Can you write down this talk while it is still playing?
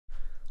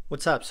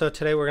What's up? So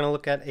today we're going to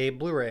look at a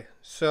Blu-ray.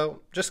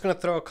 So just going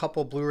to throw a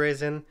couple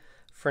Blu-rays in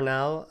for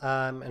now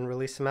and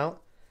release them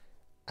out.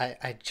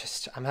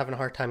 I'm having a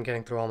hard time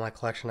getting through all my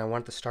collection. I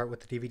wanted to start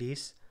with the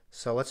DVDs.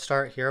 So let's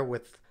start here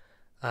with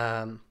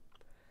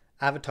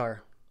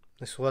Avatar.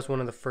 This was one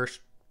of the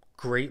first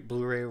great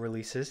Blu-ray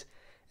releases.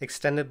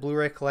 Extended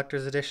Blu-ray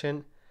Collector's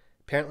Edition.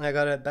 Apparently I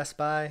got it at Best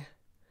Buy.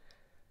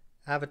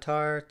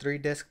 Avatar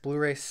 3-disc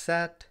Blu-ray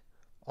set.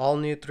 All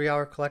new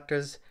 3-hour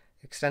collector's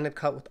extended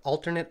cut with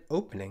alternate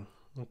opening.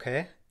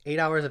 Okay. 8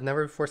 hours of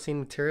never before seen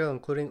material,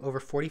 including over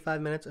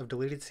 45 minutes of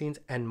deleted scenes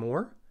and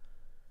more.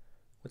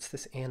 What's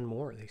this and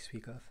more they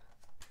speak of?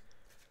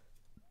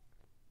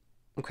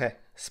 Okay.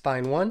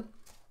 Spine 1.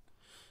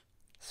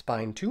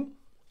 Spine 2.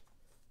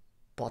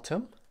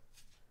 Bottom.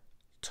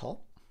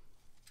 Top.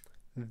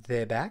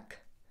 The back.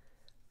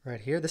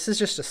 Right here. This is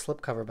just a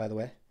slipcover, by the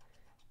way.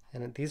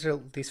 And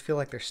these feel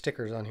like they're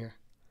stickers on here.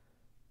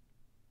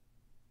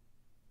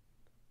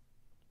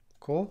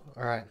 Cool.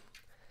 All right.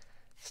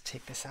 Let's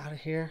take this out of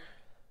here.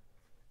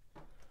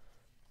 Let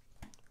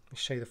me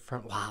show you the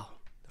front. Wow.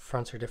 The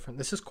fronts are different.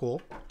 This is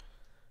cool.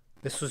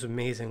 This was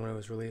amazing when it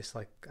was released.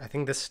 Like, I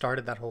think this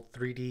started that whole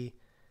 3D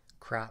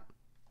crap.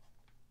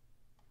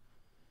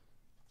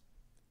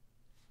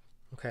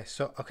 Okay,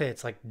 so,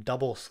 it's like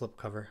double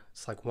slipcover.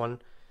 It's like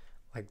one,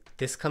 like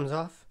this comes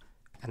off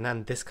and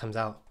then this comes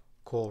out.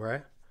 Cool,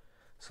 right?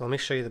 So let me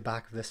show you the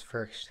back of this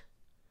first.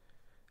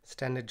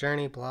 Extended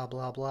journey, blah,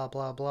 blah, blah,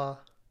 blah, blah.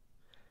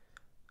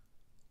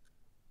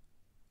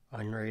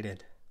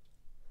 Unrated.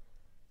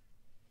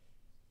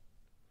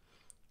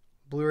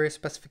 Blu-ray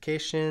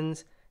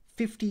specifications,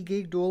 50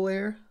 gig dual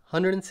layer,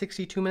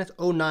 162 minutes.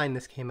 09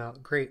 this came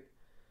out. Great.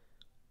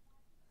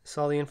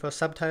 Saw the info.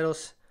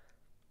 Subtitles,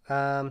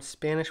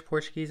 Spanish,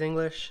 Portuguese,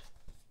 English.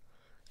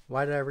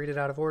 Why did I read it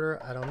out of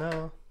order? I don't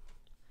know.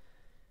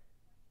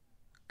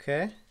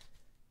 Okay.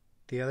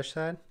 The other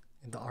side.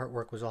 The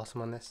artwork was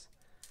awesome on this.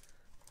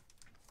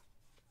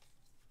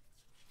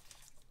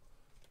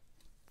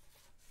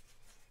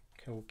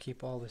 Okay, we'll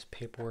keep all this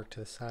paperwork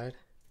to the side.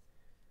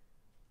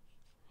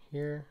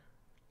 Here.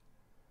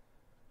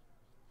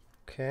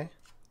 Okay.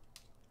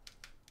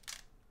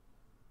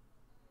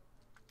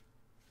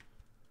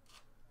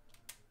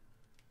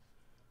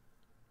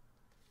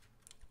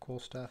 Cool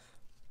stuff.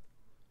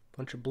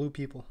 Bunch of blue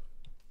people.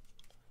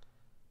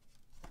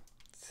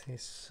 Let's see,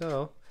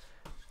 so,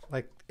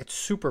 like, it's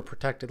super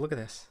protected. Look at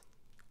this.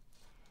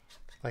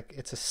 Like,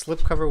 it's a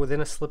slipcover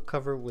within a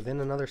slipcover within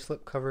another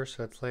slipcover,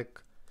 so it's like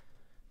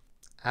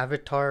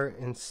Avatar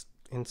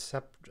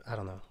I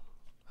don't know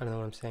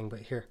what I'm saying,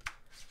 but here.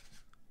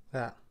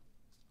 That.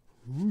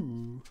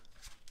 Ooh.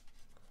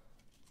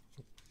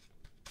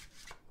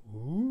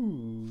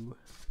 Ooh.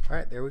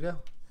 Alright, there we go.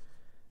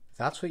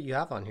 That's what you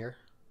have on here.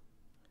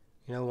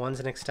 You know, one's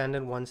an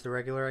extended, one's the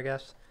regular, I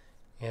guess.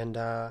 And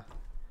the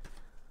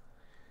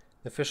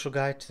official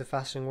guide to the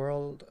fascinating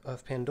world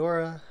of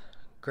Pandora.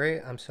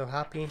 Great, I'm so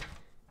happy.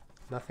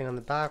 Nothing on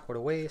the back, what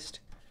a waste.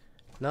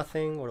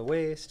 Nothing, what a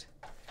waste.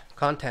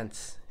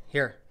 Contents,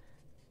 here.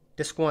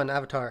 Disc 1,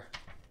 Avatar,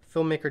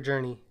 Filmmaker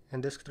Journey,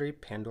 and Disc 3,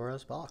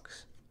 Pandora's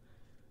Box.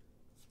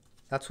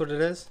 That's what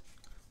it is.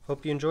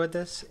 Hope you enjoyed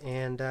this,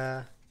 and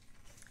I'll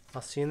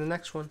see you in the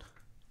next one.